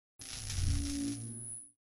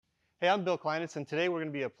Hey, I'm Bill Kleinitz, and today we're going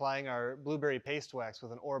to be applying our blueberry paste wax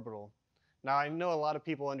with an Orbital. Now, I know a lot of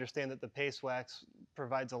people understand that the paste wax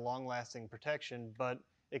provides a long-lasting protection, but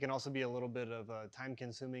it can also be a little bit of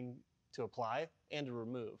time-consuming to apply and to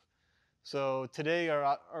remove. So today,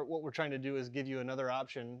 what we're trying to do is give you another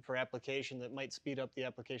option for application that might speed up the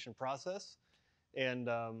application process and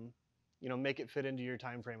make it fit into your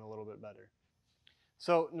time frame a little bit better.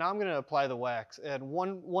 So now I'm going to apply the wax, and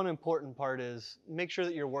one important part is make sure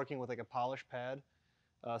that you're working with like a polished pad,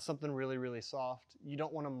 something really soft. You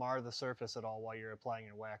don't want to mar the surface at all while you're applying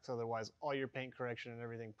your wax, otherwise all your paint correction and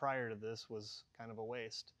everything prior to this was kind of a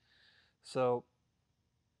waste. So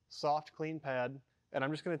soft, clean pad, and I'm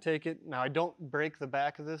just going to take it. Now I don't break the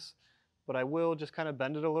back of this, but I will just kind of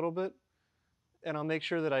bend it a little bit, and I'll make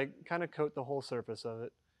sure that I kind of coat the whole surface of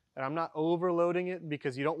it. And I'm not overloading it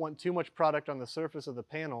because you don't want too much product on the surface of the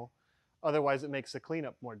panel, otherwise it makes the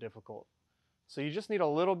cleanup more difficult. So you just need a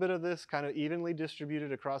little bit of this kind of evenly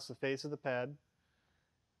distributed across the face of the pad.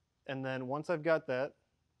 And then once I've got that,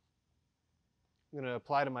 I'm going to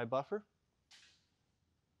apply to my buffer,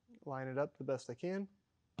 line it up the best I can,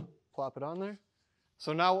 plop it on there.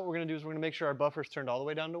 So now what we're going to do is we're going to make sure our buffer's turned all the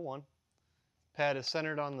way down to 1. Pad is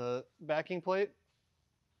centered on the backing plate.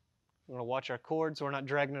 We're going to watch our cord so we're not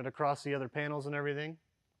dragging it across the other panels and everything.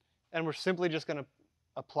 And we're simply just going to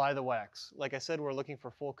apply the wax. Like I said, we're looking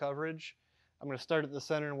for full coverage. I'm going to start at the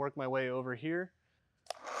center and work my way over here.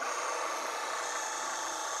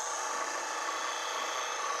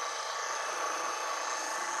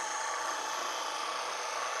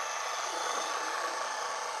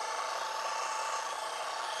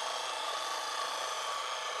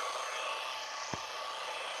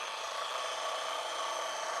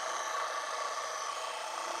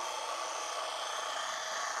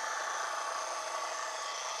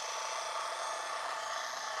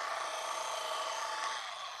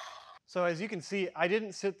 So as you can see, I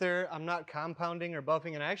didn't sit there, I'm not compounding or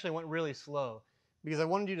buffing, and I actually went really slow because I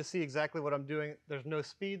wanted you to see exactly what I'm doing. There's no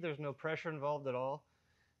speed, there's no pressure involved at all.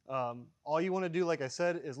 All you want to do, like I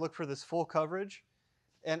said, is look for this full coverage.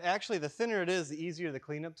 And actually, the thinner it is, the easier the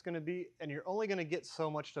cleanup's going to be, and you're only going to get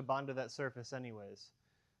so much to bond to that surface anyways.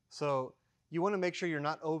 So you want to make sure you're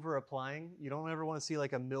not over applying. You don't ever want to see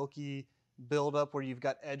like a milky buildup where you've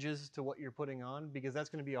got edges to what you're putting on, because that's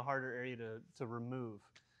going to be a harder area to remove.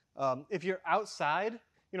 If you're outside,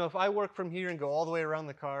 if I work from here and go all the way around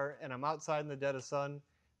the car and I'm outside in the dead of sun,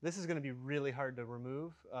 this is going to be really hard to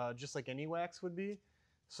remove, just like any wax would be.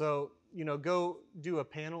 So, go do a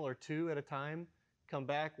panel or 2 at a time, come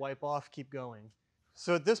back, wipe off, keep going.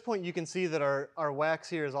 So at this point, you can see that our wax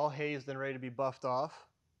here is all hazed and ready to be buffed off.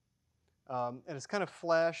 And it's kind of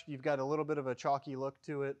flashed. You've got a little bit of a chalky look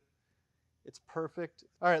to it. It's perfect.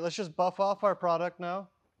 All right, let's just buff off our product now.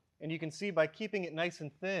 And you can see by keeping it nice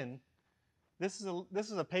and thin, this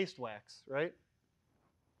is a paste wax, right?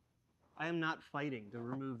 I am not fighting to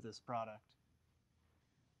remove this product.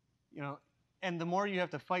 And the more you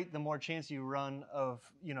have to fight, the more chance you run of,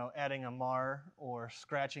 adding a mar or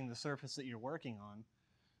scratching the surface that you're working on.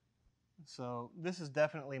 So this is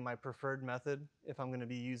definitely my preferred method if I'm going to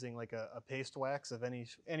be using like a paste wax of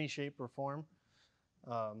any shape or form.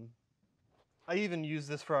 I even use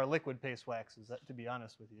this for our liquid paste waxes, to be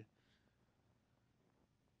honest with you.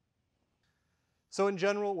 So in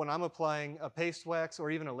general, when I'm applying a paste wax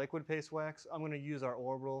or even a liquid paste wax, I'm going to use our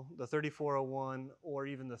Orbital, the 3401, or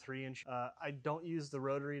even the 3-inch. I don't use the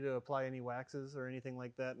rotary to apply any waxes or anything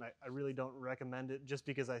like that, and I really don't recommend it just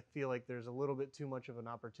because I feel like there's a little bit too much of an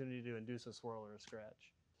opportunity to induce a swirl or a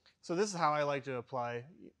scratch. So this is how I like to apply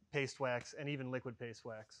paste wax and even liquid paste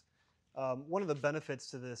wax. One of the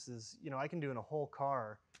benefits to this is, I can do in a whole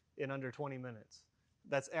car in under 20 minutes.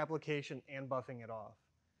 That's application and buffing it off.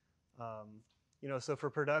 So for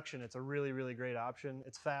production, it's a really great option.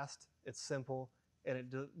 It's fast, it's simple, and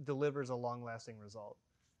it delivers a long-lasting result.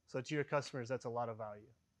 So to your customers, that's a lot of value.